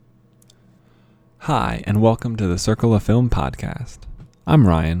Hi, and welcome to the Circle of Film podcast. I'm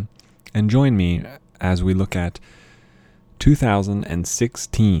Ryan, and join me as we look at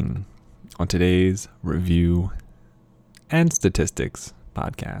 2016 on today's Review and Statistics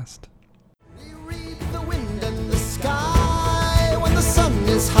podcast. We read the wind and the sky when the sun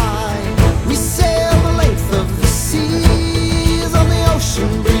is high. We sail the length of the seas on the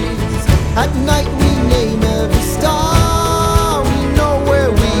ocean breeze. At night we name every star. We know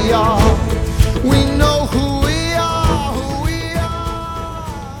where we are. We know who we are.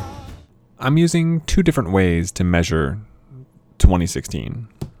 I'm using two different ways to measure 2016.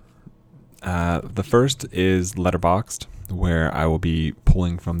 The first is Letterboxd, where I will be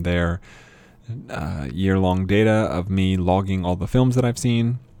pulling from their year-long data of me logging all the films that I've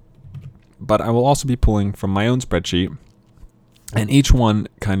seen. But I will also be pulling from my own spreadsheet, and each one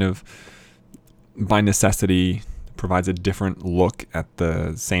kind of, by necessity, provides a different look at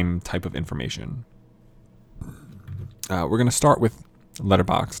the same type of information. We're going to start with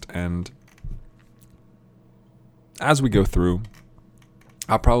Letterboxd, and as we go through,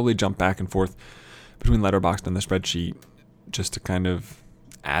 I'll probably jump back and forth between Letterboxd and the spreadsheet just to kind of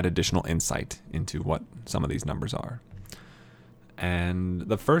add additional insight into what some of these numbers are. And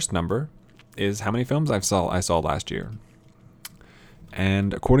the first number is how many films I saw last year.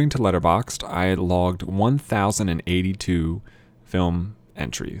 And according to Letterboxd, I logged 1,082 film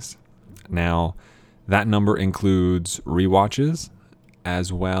entries. Now, that number includes rewatches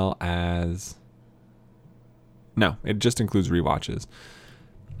as well as... No, it just includes rewatches.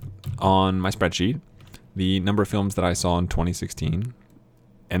 On my spreadsheet, the number of films that I saw in 2016,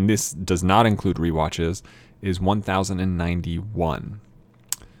 and this does not include rewatches, is 1,091.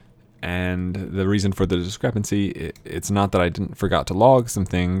 And the reason for the discrepancy, it's not that I forgot to log some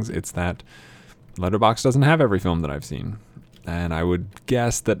things, it's that Letterboxd doesn't have every film that I've seen. And I would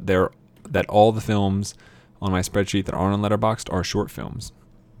guess that all the films on my spreadsheet that aren't on Letterboxd are short films.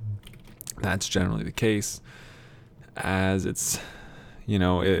 That's generally the case, as it's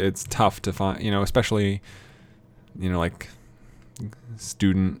tough to find, especially, like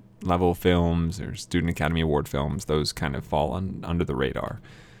student level films or Student Academy Award films. Those kind of fall under the radar.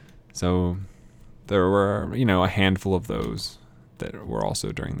 So there were, a handful of those that were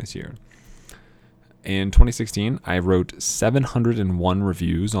also during this year. In 2016, I wrote 701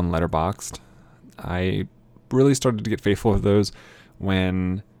 reviews on Letterboxd. I really started to get faithful with those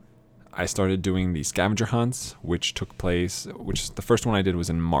when I started doing the scavenger hunts, which the first one I did was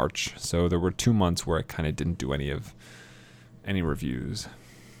in March. So there were 2 months where I kind of didn't do any reviews.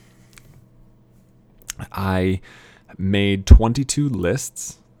 I made 22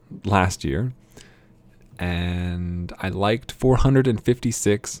 lists last year, and I liked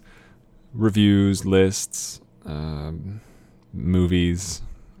 456 reviews, lists, movies,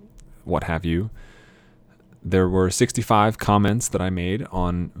 what have you. There were 65 comments that I made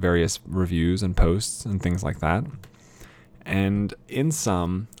on various reviews and posts and things like that. And in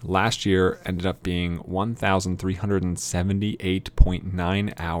sum, last year ended up being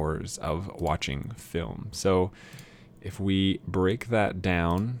 1,378.9 hours of watching film. So if we break that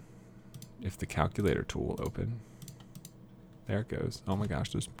down, if the calculator tool will open, there it goes. Oh my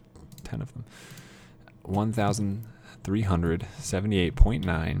gosh, there's 10 of them.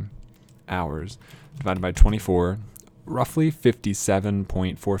 1,378.9 hours divided by 24, roughly 57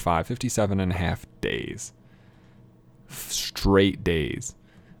 and a half days. Straight days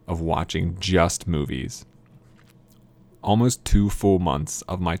of watching just movies. Almost 2 full months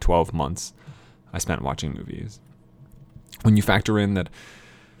of my 12 months I spent watching movies. When you factor in that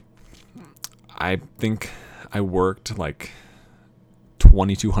I think I worked like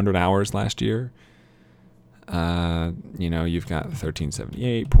 2,200 hours last year, you've got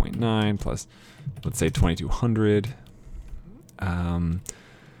 1,378.9 plus, let's say, 2,200.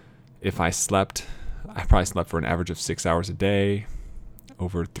 If I probably slept for an average of 6 hours a day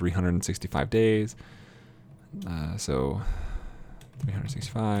over 365 days. So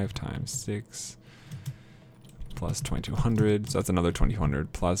 365 times 6 plus 2,200. So that's another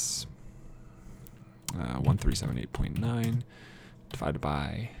 2,200 plus 1,378.9 divided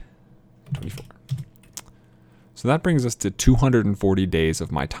by 24. So that brings us to 240 days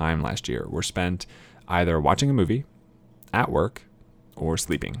of my time last year were spent either watching a movie, at work, or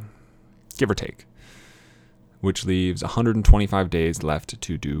sleeping, give or take, which leaves 125 days left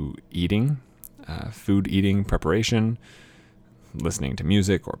to do eating, food eating preparation, listening to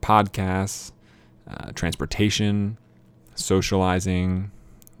music or podcasts, transportation, socializing,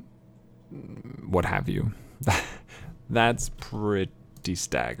 what have you. That's pretty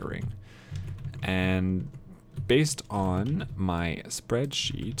staggering. And based on my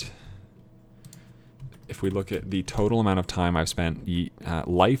spreadsheet, if we look at the total amount of time I've spent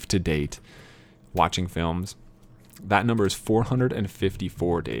life to date watching films, that number is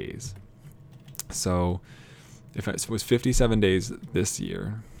 454 days. So if it was 57 days this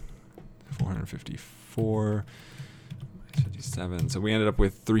year, 454, 57. So we ended up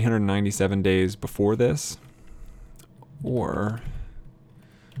with 397 days before this, or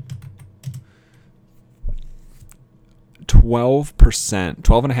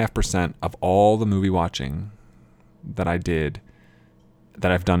 12.5% of all the movie watching that I've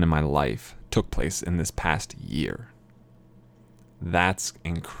done in my life took place in this past year. That's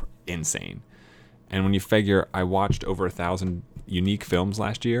insane. And when you figure I watched over 1,000 unique films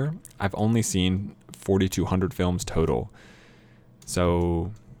last year, I've only seen 4,200 films total.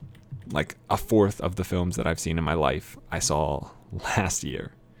 So like a fourth of the films that I've seen in my life I saw last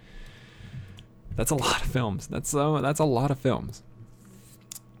year. That's a lot of films. That's a lot of films.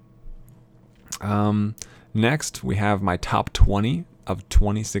 Next, we have my top 20 of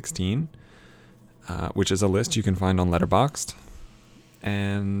 2016, which is a list you can find on Letterboxd.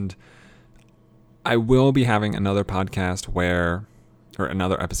 And I will be having another podcast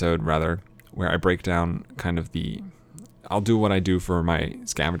another episode rather, where I break down kind of I'll do what I do for my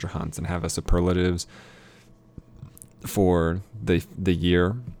scavenger hunts and have a superlatives for the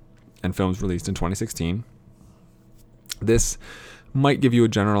year and films released in 2016. This might give you a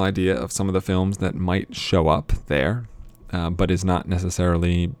general idea of some of the films that might show up there, but is not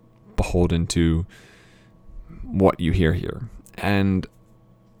necessarily beholden to what you hear here. And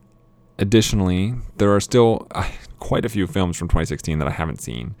additionally, there are still quite a few films from 2016 that I haven't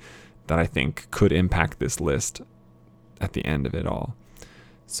seen that I think could impact this list at the end of it all.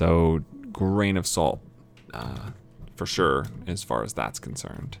 So grain of salt for sure as far as that's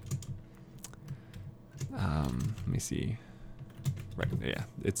concerned. Let me see. Right, yeah,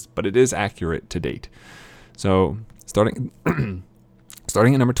 it is accurate to date. So starting at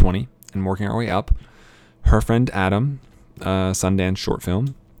number 20 and working our way up, Her Friend Adam, Sundance short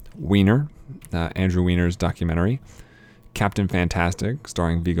film. Wiener, Andrew Weiner's documentary. Captain Fantastic,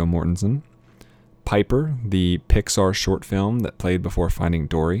 starring Viggo Mortensen. Piper, the Pixar short film that played before Finding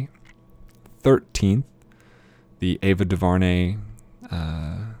Dory. 13th, the Ava DuVernay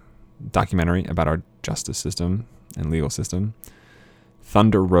documentary about our justice system and legal system.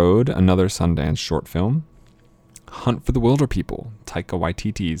 Thunder Road, another Sundance short film. Hunt for the Wilder People, Taika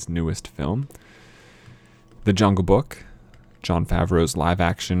Waititi's newest film. The Jungle Book, Jon Favreau's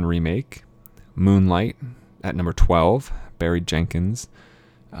live-action remake. Moonlight, at number 12, Barry Jenkins.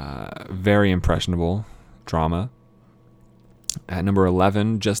 Very impressionable drama. At number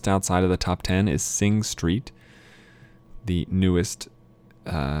 11, just outside of the top 10, is Sing Street, the newest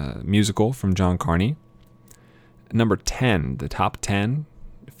musical from John Carney. Number 10, the top 10,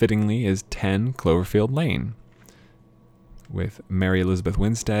 fittingly, is 10 Cloverfield Lane, with Mary Elizabeth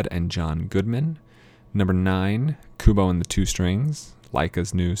Winstead and John Goodman. Number 9, Kubo and the Two Strings,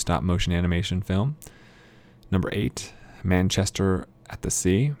 Laika's new stop-motion animation film. Number 8, Manchester at the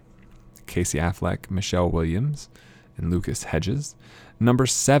Sea, Casey Affleck, Michelle Williams, and Lucas Hedges. Number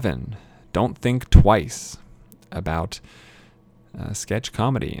 7, Don't Think Twice, about sketch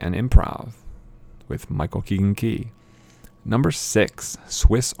comedy and improv with Michael Keegan-Key. Number 6,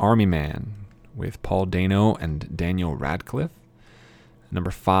 Swiss Army Man, with Paul Dano and Daniel Radcliffe.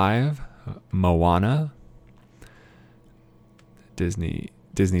 Number 5, Moana,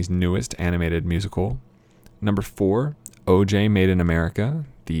 Disney's newest animated musical. Number 4, OJ Made in America,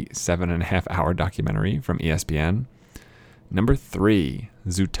 the 7.5-hour documentary from ESPN. Number 3,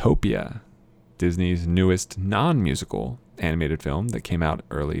 Zootopia, Disney's newest non-musical animated film that came out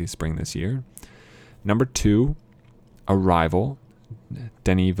early spring this year. Number 2, Arrival,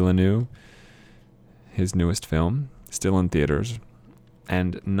 Denis Villeneuve, his newest film, still in theaters.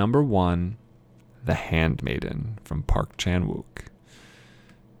 And number 1, The Handmaiden from Park Chan-wook.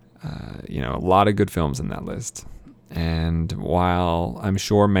 A lot of good films in that list. And while I'm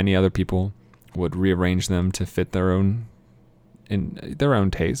sure many other people would rearrange them to fit their own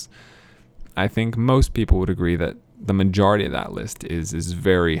taste, I think most people would agree that the majority of that list is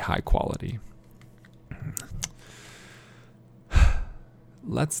very high quality.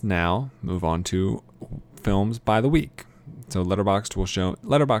 Let's now move on to films by the week. So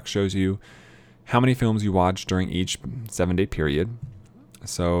Letterboxd shows you how many films you watched during each 7-day period.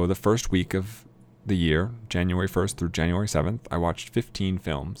 So the first week of the year, January 1st through January 7th, I watched 15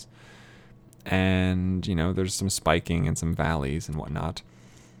 films. And, there's some spiking and some valleys and whatnot.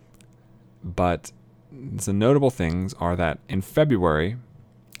 But some notable things are that in February,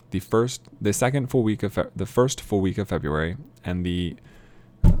 the first full week of February, and the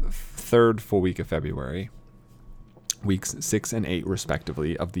third full week of February, weeks 6 and 8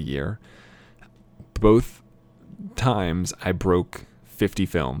 respectively of the year. Both times I broke 50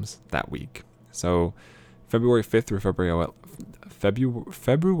 films that week. So February 5th through February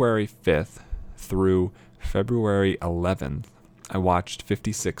 5th through February 11th, I watched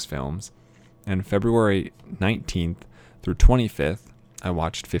 56 films. And February 19th through 25th, I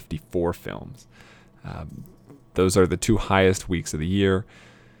watched 54 films. Those are the two highest weeks of the year,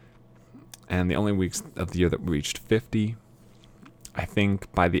 and the only weeks of the year that reached 50. I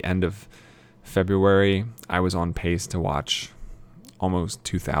think by the end of February, I was on pace to watch almost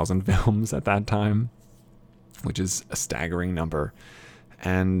 2,000 films at that time, which is a staggering number.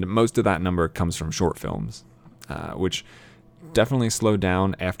 And most of that number comes from short films, which definitely slowed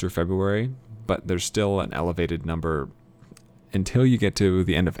down after February, but there's still an elevated number until you get to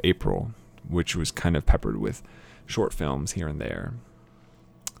the end of April, which was kind of peppered with short films here and there.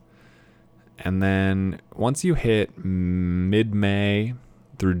 And then once you hit mid-May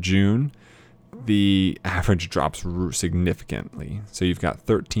through June, the average drops significantly. So you've got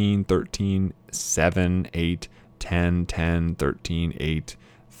 13, 13, 7, 8, 10, 10, 13, 8,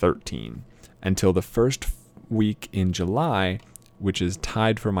 13, until the first week in July, which is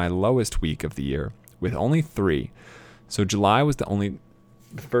tied for my lowest week of the year with only 3. So the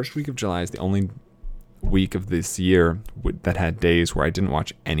first week of July is the only week of this year that had days where I didn't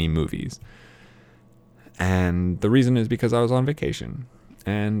watch any movies. And the reason is because I was on vacation.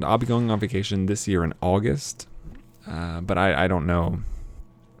 And I'll be going on vacation this year in August. But I don't know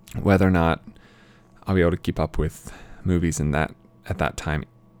whether or not I'll be able to keep up with movies at that time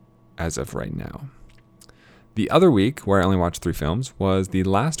as of right now. The other week, where I only watched 3 films, was the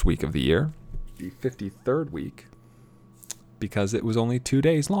last week of the year, the 53rd week, because it was only 2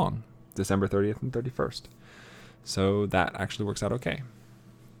 days long, December 30th and 31st. So that actually works out okay.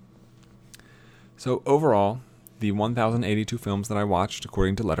 So overall, the 1,082 films that I watched,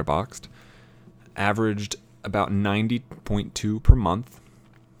 according to Letterboxd, averaged about 90.2 per month,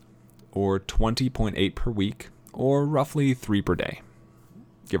 or 20.8 per week, or roughly 3 per day,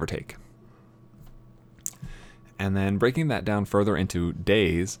 give or take. And then breaking that down further into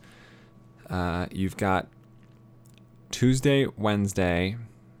days, you've got Tuesday, Wednesday,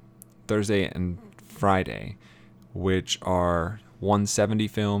 Thursday, and Friday, which are 170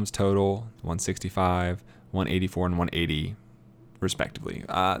 films total, 165, 184, and 180, respectively.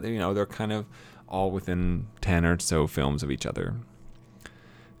 They're kind of all within 10 or so films of each other.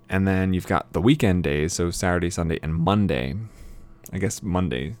 And then you've got the weekend days, so Saturday, Sunday, and Monday. I guess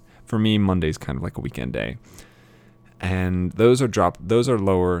Monday. For me, Monday's kind of like a weekend day. And those are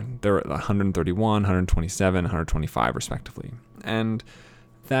lower. They're at 131, 127, 125, respectively. And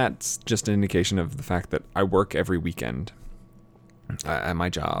that's just an indication of the fact that I work every weekend at my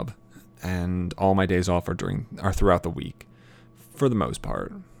job, and all my days off are throughout the week, for the most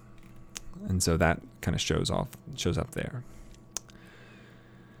part. And so that kind of shows up there.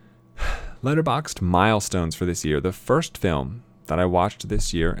 Letterboxd milestones for this year. The first film that I watched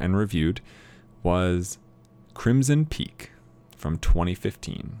this year and reviewed was Crimson Peak from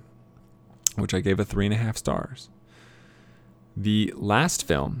 2015, which I gave a 3.5 stars. The last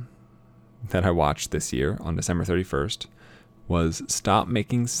film that I watched this year on December 31st was Stop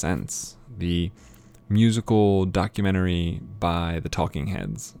Making Sense, the musical documentary by the Talking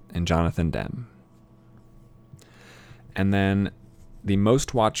Heads and Jonathan Demme. And then the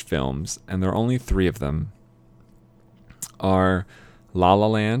most watched films, and there are only 3 of them, are La La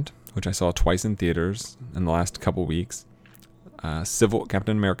Land, which I saw twice in theaters in the last couple weeks,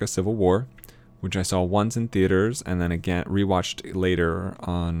 Captain America Civil War, which I saw once in theaters and then again rewatched later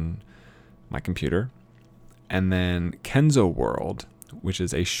on my computer, and then Kenzo World, which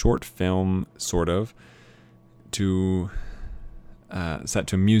is a short film, sort of, set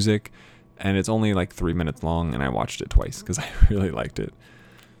to music, and it's only like 3 minutes long, and I watched it twice because I really liked it.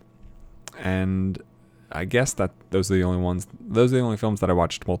 And I guess that those are the only films that I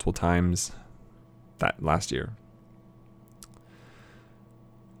watched multiple times that last year.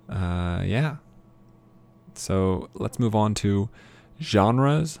 Yeah. So let's move on to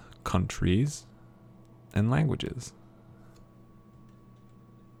genres, countries, and languages.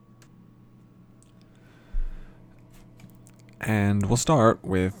 And we'll start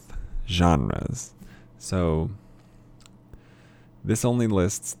with genres. So this only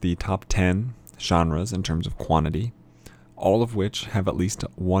lists the top 10 genres in terms of quantity, all of which have at least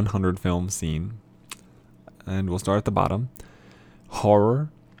 100 films seen. And we'll start at the bottom.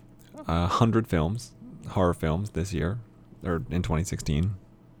 Horror, 100 films, horror films this year, or in 2016.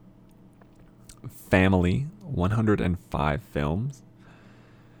 Family, 105 films.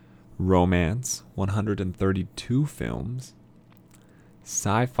 Romance, 132 films.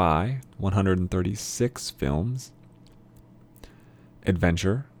 Sci-fi, 136 films.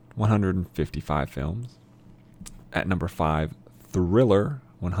 Adventure, 155 films. At number 5, Thriller,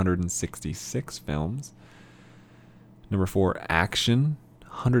 166 films. Number 4, Action,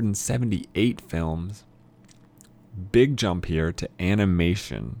 178 films. Big jump here to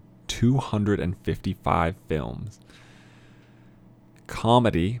Animation, 255 films.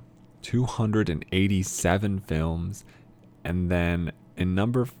 Comedy, 287 films. And then in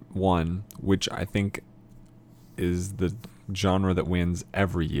number 1, which I think is the genre that wins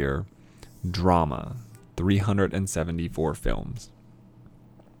every year, Drama, 374 films.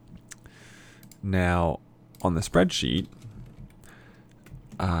 Now, on the spreadsheet,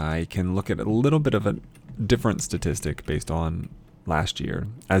 I can look at a little bit of a different statistic based on last year,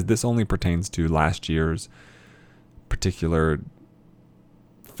 as this only pertains to last year's particular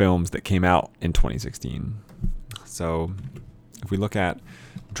films that came out in 2016. So if we look at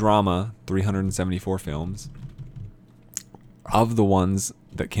Drama, 374 films, of the ones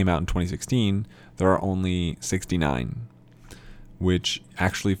that came out in 2016, there are only 69, which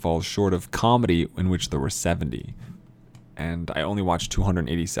actually falls short of Comedy, in which there were 70. And I only watched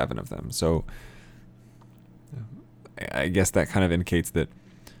 287 of them. So I guess that kind of indicates that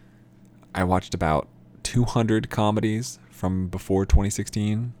I watched about 200 comedies from before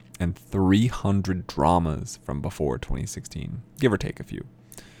 2016 and 300 dramas from before 2016, give or take a few.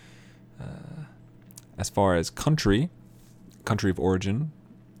 As far as country of origin,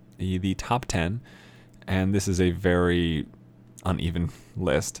 the top 10, and this is a very uneven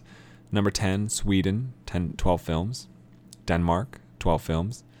list. Number 10, Sweden, 12 films. Denmark, 12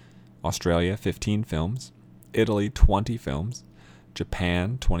 films. Australia, 15 films. Italy, 20 films.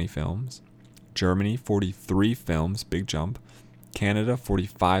 Japan, 20 films. Germany, 43 films, big jump. Canada,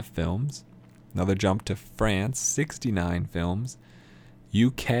 45 films. Another jump to France, 69 films.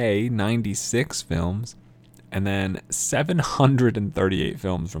 UK, 96 films. And then 738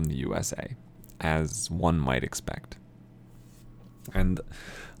 films from the USA, as one might expect. And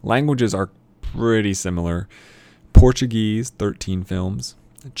languages are pretty similar. Portuguese, 13 films.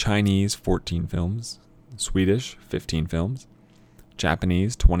 Chinese, 14 films. Swedish, 15 films.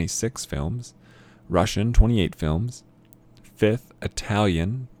 Japanese, 26 films. Russian, 28 films. Fifth,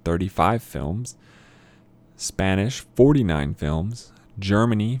 Italian, 35 films. Spanish, 49 films.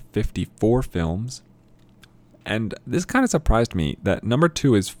 Germany, 54 films. And this kind of surprised me that number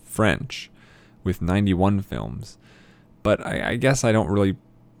 2 is French with 91 films. But I guess I don't really,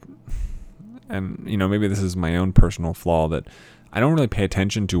 and maybe this is my own personal flaw, that I don't really pay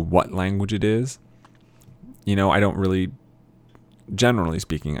attention to what language it is. I don't really, generally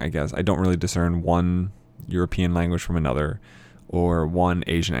speaking, I guess, I don't really discern one European language from another or one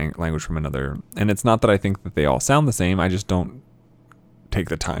Asian language from another. And it's not that I think that they all sound the same. I just don't take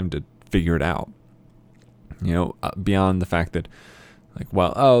the time to figure it out. Beyond the fact that,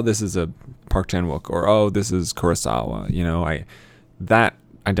 this is a Park Chan-wook, or this is Kurosawa. That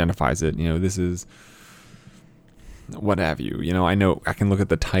identifies it. This is what have you. I know I can look at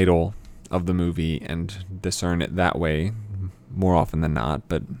the title of the movie and discern it that way more often than not.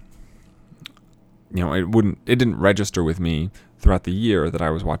 But it didn't register with me throughout the year that I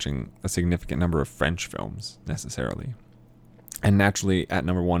was watching a significant number of French films necessarily. And naturally, at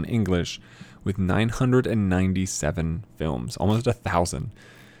number 1, English, with 997 films, almost 1,000.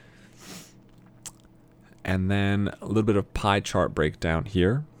 And then a little bit of pie chart breakdown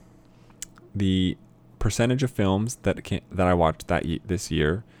here. The percentage of films that I watched this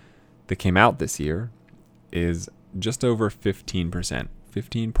year, that came out this year, is just over 15%,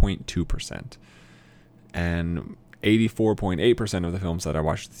 15.2%. And 84.8% of the films that I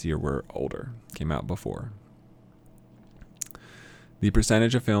watched this year were older, came out before. The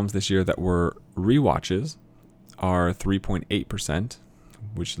percentage of films this year that were rewatches are 3.8%,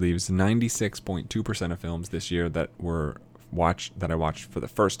 which leaves 96.2% of films this year that I watched for the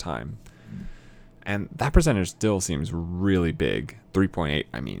first time. And that percentage still seems really big. 3.8,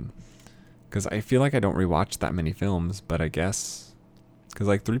 I mean. Because I feel like I don't rewatch that many films, but I guess, because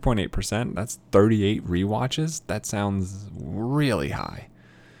 3.8%, that's 38 rewatches? That sounds really high.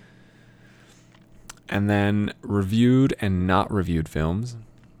 And then reviewed and not reviewed films,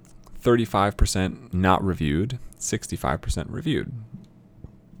 35% not reviewed, 65% reviewed.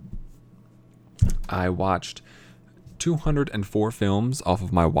 I watched 204 films off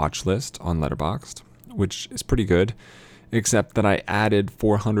of my watch list on Letterboxd, which is pretty good, except that I added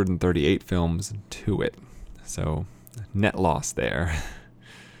 438 films to it. So net loss there.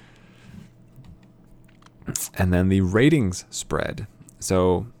 And then the ratings spread.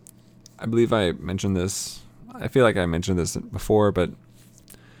 So I believe I mentioned this. I feel like I mentioned this before, but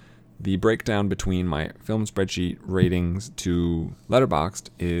the breakdown between my film spreadsheet ratings to Letterboxd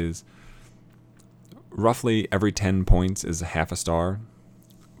is roughly every 10 points is a half a star,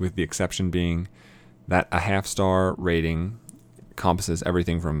 with the exception being that a half star rating encompasses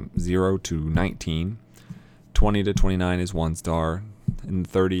everything from 0 to 19. 20 to 29 is 1 star. In the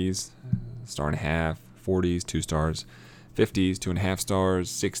 30s, star and a half. 40s, 2 stars. 50s, 2.5 stars.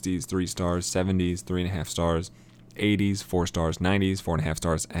 60s, 3 stars. 70s, 3.5 stars. 80s, 4 stars. 90s, 4.5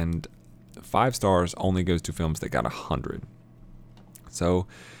 stars. And 5 stars only goes to films that got 100. So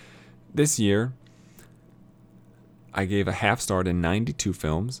this year, I gave a half star to 92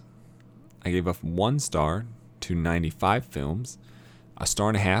 films. I gave a 1 star to 95 films. A star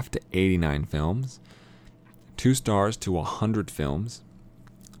and a half to 89 films. 2 stars to 100 films.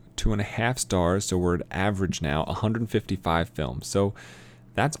 2.5 stars, so we're at average now, 155 films. So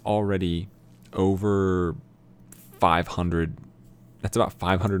that's already over 500. That's about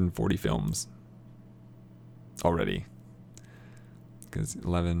 540 films already. Because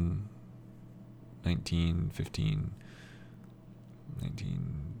 11, 19, 15,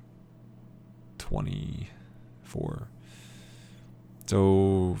 19, 24.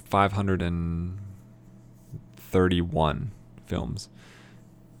 So 531 films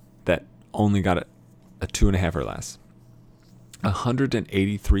that only got a 2.5 or less.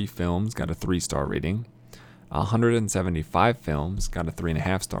 183 films got a 3-star rating. 175 films got a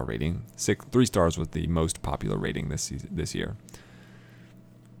 3.5-star rating. 3 stars was the most popular rating this year.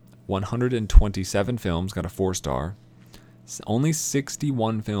 127 films got a 4-star. Only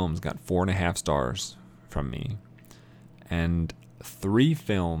 61 films got 4.5 stars from me. And 3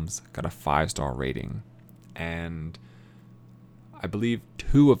 films got a 5-star rating. And I believe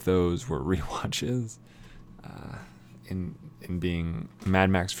 2 of those were rewatches. In being Mad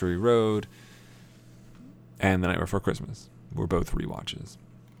Max Fury Road and The Night Before Christmas were both rewatches.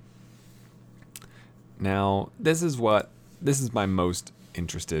 Now, this is my most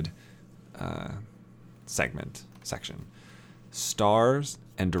interested section. Stars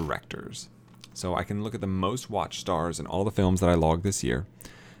and directors. So I can look at the most watched stars in all the films that I logged this year.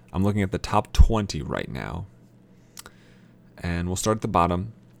 I'm looking at the top 20 right now. And we'll start at the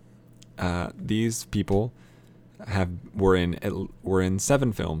bottom. These people were in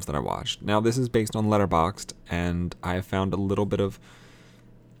 7 films that I watched. Now this is based on Letterboxd, and I have found a little bit of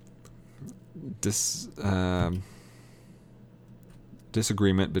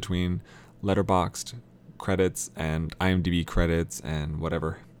disagreement between Letterboxd credits and IMDb credits and what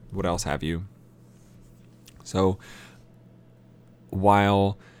else have you. So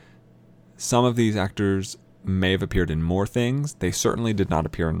while some of these actors may have appeared in more things, they certainly did not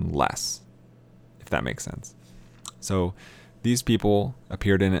appear in less, if that makes sense. So these people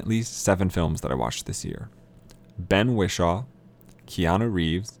appeared in at least 7 films that I watched this year. Ben Whishaw, Keanu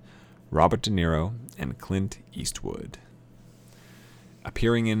Reeves, Robert De Niro, and Clint Eastwood.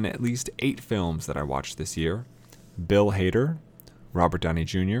 Appearing in at least 8 films that I watched this year: Bill Hader, Robert Downey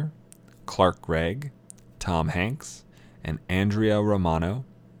Jr., Clark Gregg, Tom Hanks, and Andrea Romano.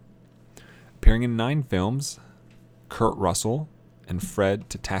 Appearing in 9 films, Kurt Russell and Fred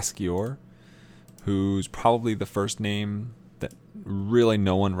Tatasciore, who's probably the first name that really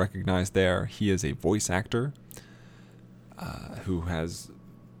no one recognized there. He is a voice actor who has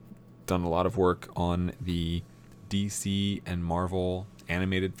done a lot of work on the DC and Marvel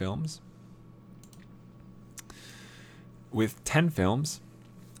animated films. With 10 films,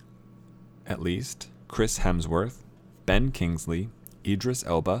 at least, Chris Hemsworth, Ben Kingsley, Idris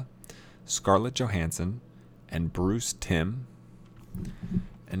Elba, Scarlett Johansson, and Bruce Timm.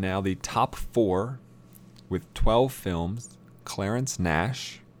 And now the top 4 with 12 films: Clarence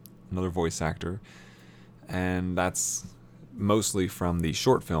Nash, another voice actor, and that's mostly from the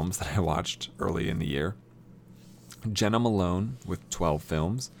short films that I watched early in the year. Jenna Malone with 12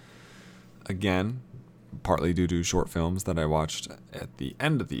 films, again, partly due to short films that I watched at the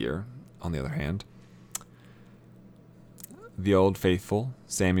end of the year, on the other hand. The old faithful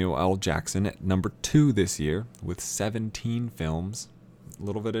Samuel L. Jackson at number 2 this year with 17 films, a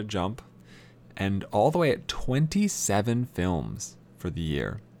little bit of jump, and all the way at 27 films for the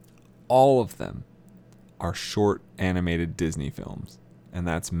year. All of them are short animated Disney films, and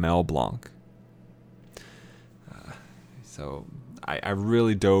that's Mel Blanc. So I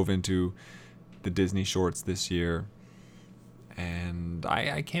really dove into the Disney shorts this year, and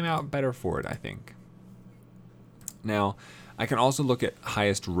I came out better for it, I think. Now, I can also look at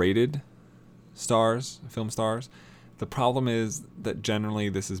highest rated film stars. The problem is that generally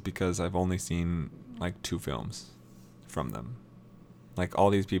this is because I've only seen like 2 films from them. Like all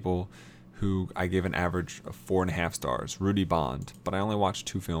these people who I gave an average of 4.5 stars, Rudy Bond, but I only watched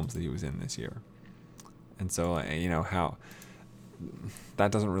 2 films that he was in this year. And so, how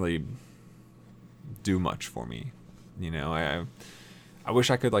that doesn't really do much for me. I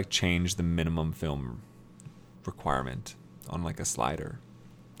wish I could change the minimum film requirement on a slider.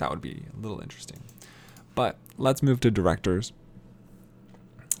 That would be a little interesting. But let's move to directors.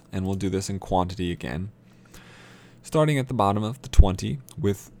 And we'll do this in quantity again. Starting at the bottom of the 20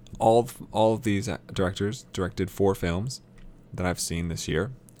 with all of these directors directed 4 films that I've seen this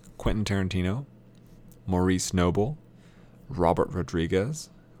year. Quentin Tarantino, Maurice Noble, Robert Rodriguez,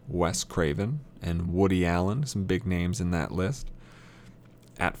 Wes Craven, and Woody Allen, some big names in that list.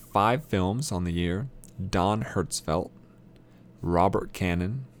 At 5 films on the year, Don Hertzfeldt, Robert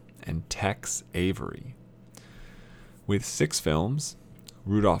Cannon, and Tex Avery. With 6 films,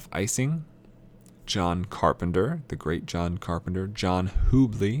 Rudolph Ising, John Carpenter, the great John Carpenter, John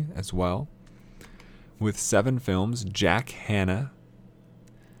Hubley as well. With 7 films, Jack Hanna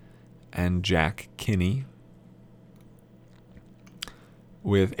and Jack Kinney.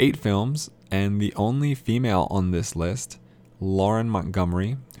 With 8 films, and the only female on this list, Lauren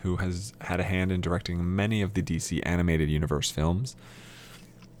Montgomery, who has had a hand in directing many of the DC Animated Universe films.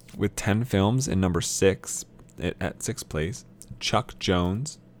 With 10 films, in number 6, at 6th place, Chuck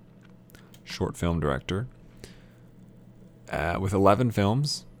Jones, short film director. With 11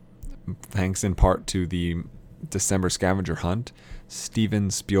 films, thanks in part to the December Scavenger Hunt,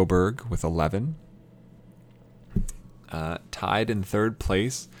 Steven Spielberg with 11. Tied in 3rd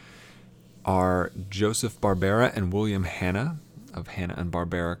place are Joseph Barbera and William Hanna of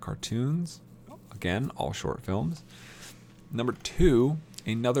Hanna-Barbera Cartoons. Again, all short films. Number 2,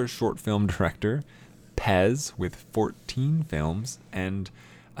 another short film director, Pez, with 14 films. And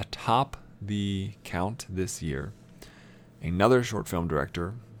atop the count this year, another short film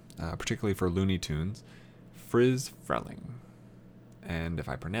director, particularly for Looney Tunes, Friz Freleng. And if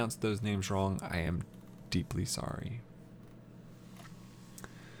I pronounced those names wrong, I am deeply sorry.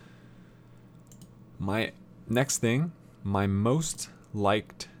 My next thing, my most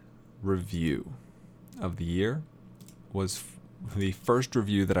liked review of the year was the first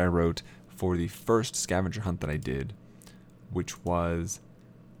review that I wrote for the first scavenger hunt that I did, which was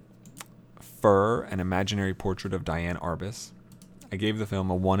Fur, an Imaginary Portrait of Diane Arbus. I gave the film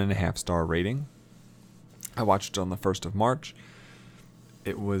a 1.5 star rating. I watched it on the 1st of March.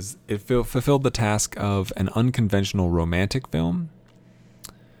 It fulfilled the task of an unconventional romantic film.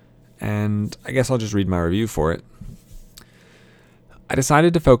 And I guess I'll just read my review for it. I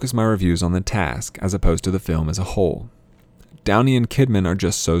decided to focus my reviews on the task as opposed to the film as a whole. Downey and Kidman are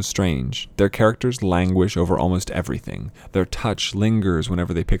just so strange. Their characters languish over almost everything. Their touch lingers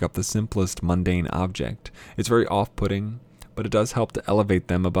whenever they pick up the simplest mundane object. It's very off-putting, but it does help to elevate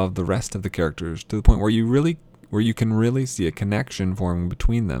them above the rest of the characters to the point where you can really see a connection forming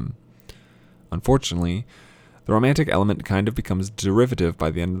between them. Unfortunately, the romantic element kind of becomes derivative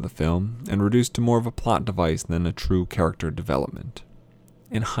by the end of the film and reduced to more of a plot device than a true character development.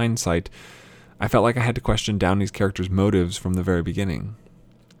 In hindsight, I felt like I had to question Downey's character's motives from the very beginning.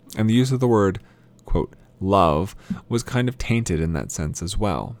 And the use of the word, quote, love was kind of tainted in that sense as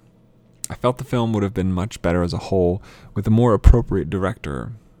well. I felt the film would have been much better as a whole with a more appropriate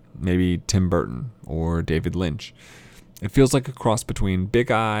director, maybe Tim Burton or David Lynch. It feels like a cross between Big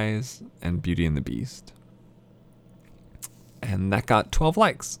Eyes and Beauty and the Beast. And that got 12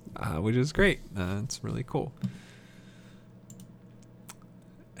 likes, which is great. It's really cool.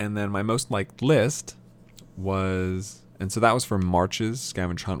 And then my most liked list was, and so that was for March's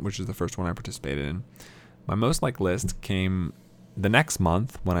Scavenger Hunt, which is the first one I participated in. My most liked list came the next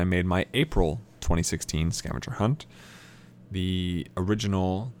month when I made my April 2016 Scavenger Hunt. The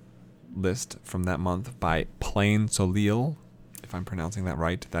original list from that month by Plain Solil, if I'm pronouncing that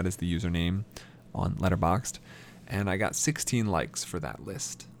right, that is the username on Letterboxd. And I got 16 likes for that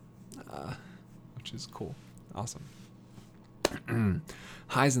list, which is cool. Awesome.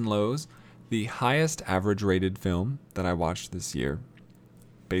 Highs and lows. The highest average rated film that I watched this year,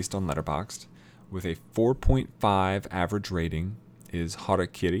 based on Letterboxd, with a 4.5 average rating, is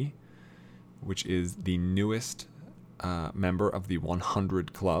Harakiri, which is the newest member of the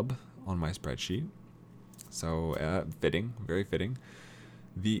 100 Club on my spreadsheet. So fitting, very fitting.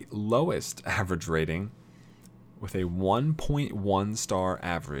 The lowest average rating, with a 1.1 star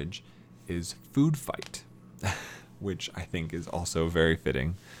average, is Food Fight, which I think is also very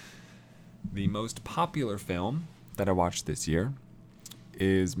fitting. The most popular film that I watched this year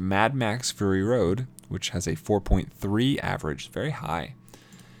is Mad Max Fury Road, which has a 4.3 average, very high.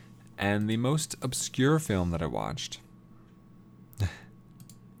 And the most obscure film that I watched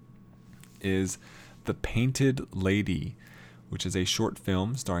is The Painted Lady, which is a short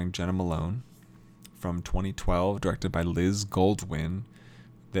film starring Jenna Malone from 2012, directed by Liz Goldwyn,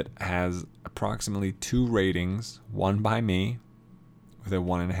 that has approximately 2 ratings, one by me with a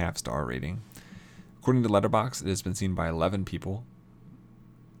 1.5 star rating. According to Letterboxd, it has been seen by 11 people.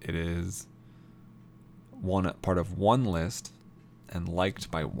 It is part of one list and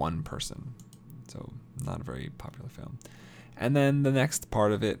liked by 1 person. So not a very popular film. And then the next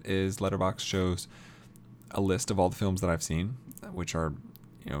part of it is Letterboxd shows a list of all the films that I've seen, which are,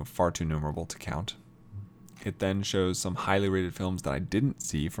 far too numerable to count. It then shows some highly rated films that I didn't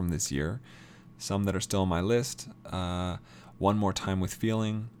see from this year, some that are still on my list. One More Time with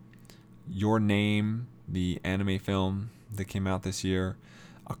Feeling, Your Name, the anime film that came out this year,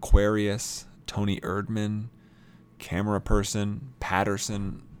 Aquarius, Tony Erdmann, Camera Person,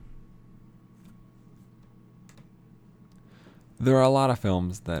 Patterson. There are a lot of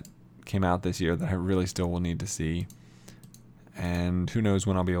films that came out this year that I really still will need to see, and who knows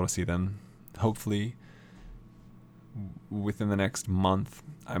when I'll be able to see them. Hopefully within the next month.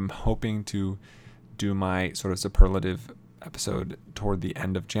 I'm hoping to do my sort of superlative episode toward the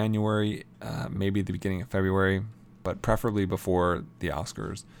end of January, maybe the beginning of February, but preferably before the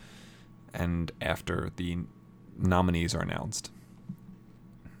Oscars and after the nominees are announced.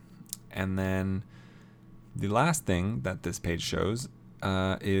 And then the last thing that this page shows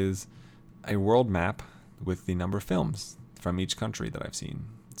is a world map with the number of films from each country that I've seen.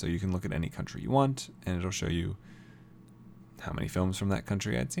 So you can look at any country you want, and it'll show you how many films from that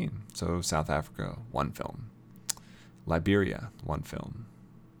country I'd seen. So South Africa, 1 film. Liberia, 1 film.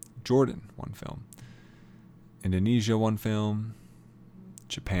 Jordan, 1 film. Indonesia, 1 film.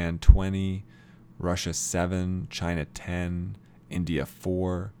 Japan, 20. Russia, 7. China, 10. India,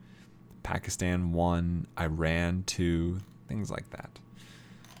 4. Pakistan, 1. Iran, 2. Things like that.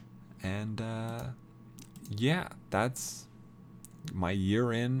 And yeah, that's my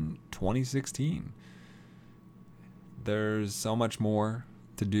year in 2016. There's so much more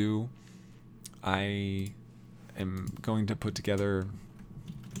to do. I am going to put together...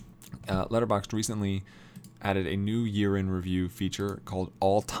 Letterboxd recently added a new year in review feature called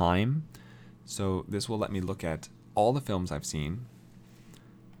All Time. So this will let me look at all the films I've seen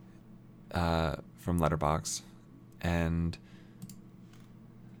from Letterboxd and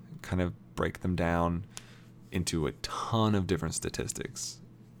kind of break them down into a ton of different statistics.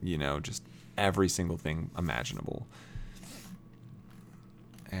 Just every single thing imaginable.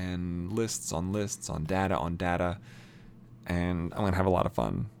 And lists on data on data. And I'm going to have a lot of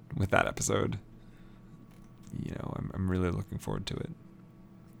fun with that episode. I'm really looking forward to it.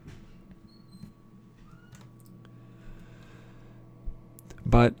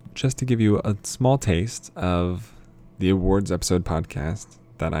 But just to give you a small taste of the awards episode podcast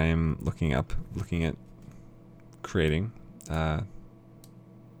that I am looking at creating.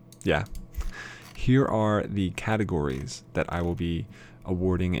 Here are the categories that I will be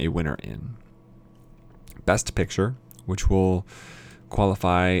awarding a winner in. Best Picture, which will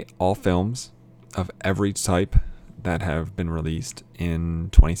qualify all films of every type that have been released in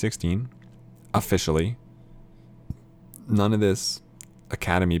 2016, officially. None of this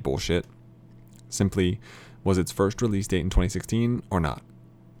Academy bullshit. Simply, was its first release date in 2016 or not?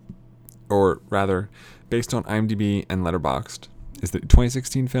 Or rather, based on IMDb and Letterboxd, is it a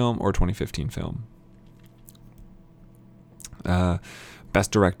 2016 film or 2015 film?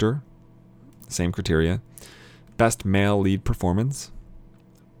 Best Director, same criteria. Best Male Lead Performance.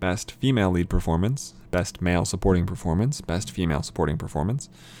 Best Female Lead Performance. Best Male Supporting Performance. Best Female Supporting Performance.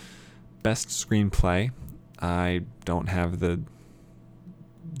 Best Screenplay. I don't have the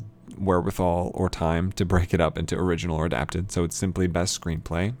wherewithal or time to break it up into original or adapted, so it's simply Best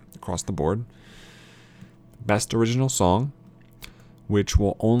Screenplay across the board. Best Original Song, which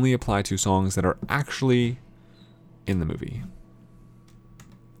will only apply to songs that are actually in the movie.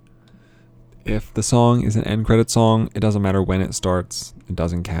 If the song is an end credit song, it doesn't matter when it starts, it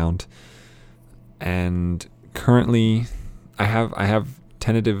doesn't count. And currently, I have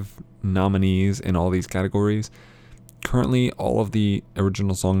tentative nominees in all these categories. Currently, all of the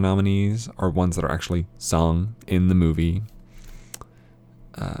original song nominees are ones that are actually sung in the movie,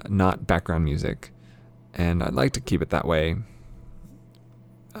 not background music. And I'd like to keep it that way.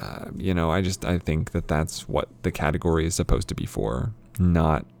 I think that that's what the category is supposed to be for,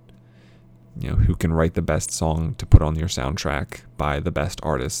 not, who can write the best song to put on your soundtrack by the best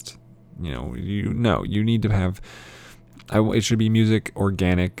artist. You need to have, it should be music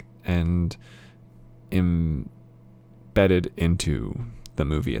organic and embedded into the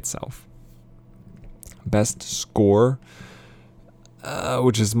movie itself. Best Score,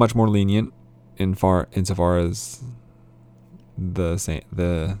 which is much more lenient insofar as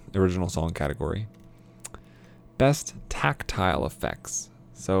the original song category. Best tactile effects.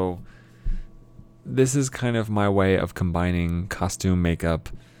 So this is kind of my way of combining costume, makeup,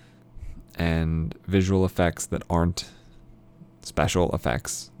 and visual effects that aren't special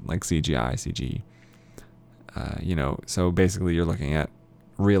effects like CGI, CG. So basically you're looking at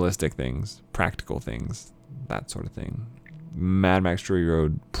realistic things, practical things, that sort of thing. Mad Max Fury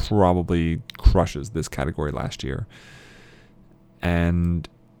Road probably crushes this category last year. And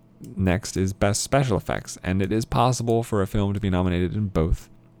next is Best Special Effects. And it is possible for a film to be nominated in both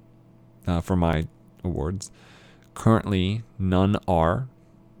for my awards. Currently, none are,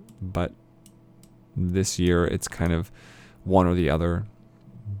 but this year it's kind of one or the other.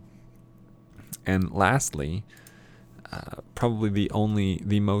 And lastly, probably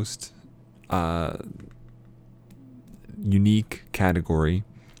the most unique category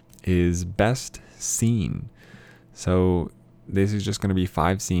is Best Scene. So this is just going to be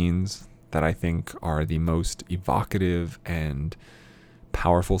 5 scenes that I think are the most evocative and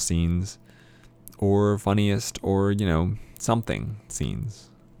powerful scenes, or funniest, or something scenes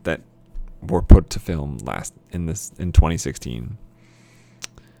that were put to film in 2016.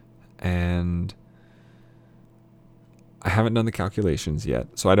 And I haven't done the calculations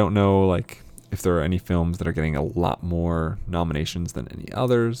yet, so I don't know if there are any films that are getting a lot more nominations than any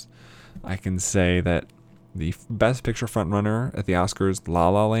others. I can say that the Best Picture frontrunner at the Oscars, La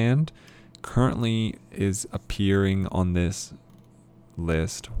La Land, currently is appearing on this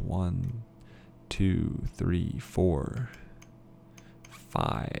list 1, 2, 3, 4,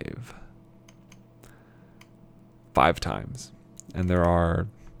 5 times. And there are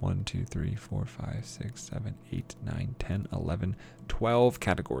 1, 2, 3, 4, 5, 6, 7, 8, 9, 10, 11, 12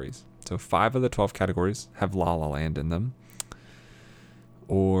 categories. So 5 of the 12 categories have La La Land in them.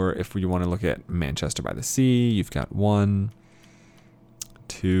 Or if you want to look at Manchester by the Sea, you've got 1,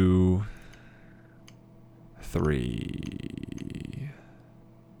 2, 3.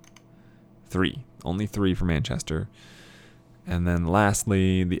 Only 3 for Manchester. And then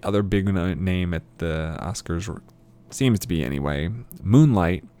lastly, the other big name at the Oscars, seems to be anyway,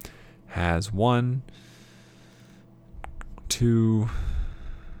 Moonlight, has 1, 2,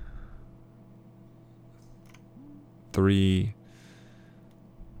 3,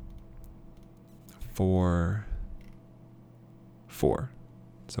 4.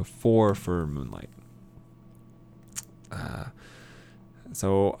 So 4 for Moonlight.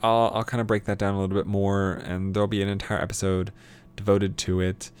 So I'll kind of break that down a little bit more, and there'll be an entire episode devoted to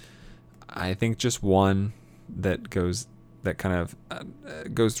it. I think just one that goes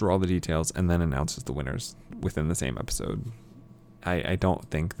through all the details and then announces the winners within the same episode. I don't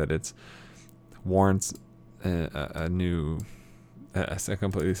think that it warrants a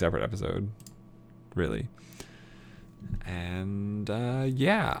completely separate episode, really. And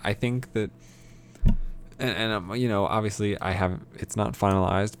I think that, and obviously it's not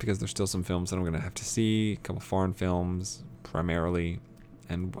finalized because there's still some films that I'm going to have to see, a couple foreign films primarily,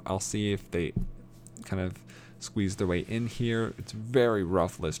 and I'll see if they kind of squeeze their way in here. It's a very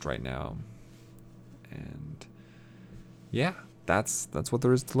rough list right now, and that's what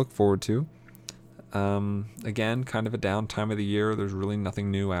there is to look forward to. Again, kind of a down time of the year. There's really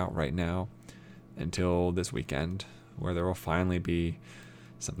nothing new out right now until this weekend, where there will finally be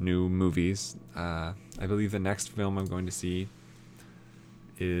some new movies. I believe the next film I'm going to see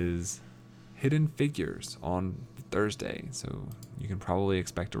is Hidden Figures on Thursday, so you can probably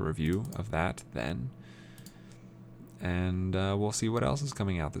expect a review of that then. And we'll see what else is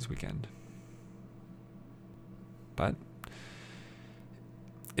coming out this weekend. But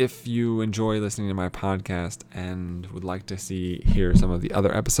if you enjoy listening to my podcast and would like to hear some of the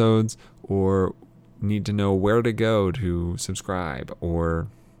other episodes, or need to know where to go to subscribe or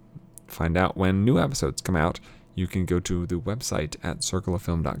find out when new episodes come out, you can go to the website at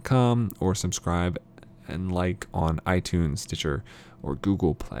circleoffilm.com or subscribe and like on iTunes, Stitcher, or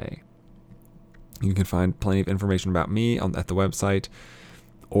Google Play. You can find plenty of information about me at the website,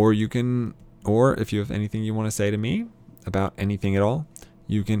 or if you have anything you want to say to me about anything at all,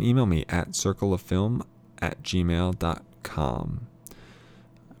 you can email me at circleoffilm@gmail.com.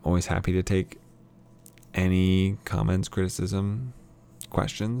 Always happy to take any comments, criticism,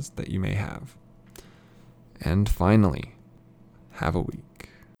 questions that you may have. And finally, have a week.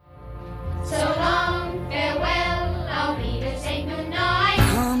 So long, farewell, I'll be to say goodnight.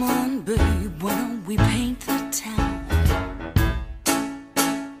 Come on, babe, why don't we paint the town?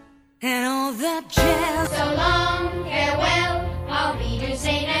 And all that jazz. So long, farewell, I'll be to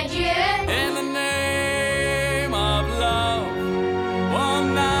say adieu. In the name of love,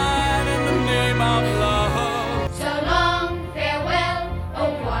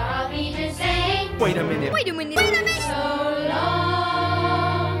 Wait a minute. Wait a minute.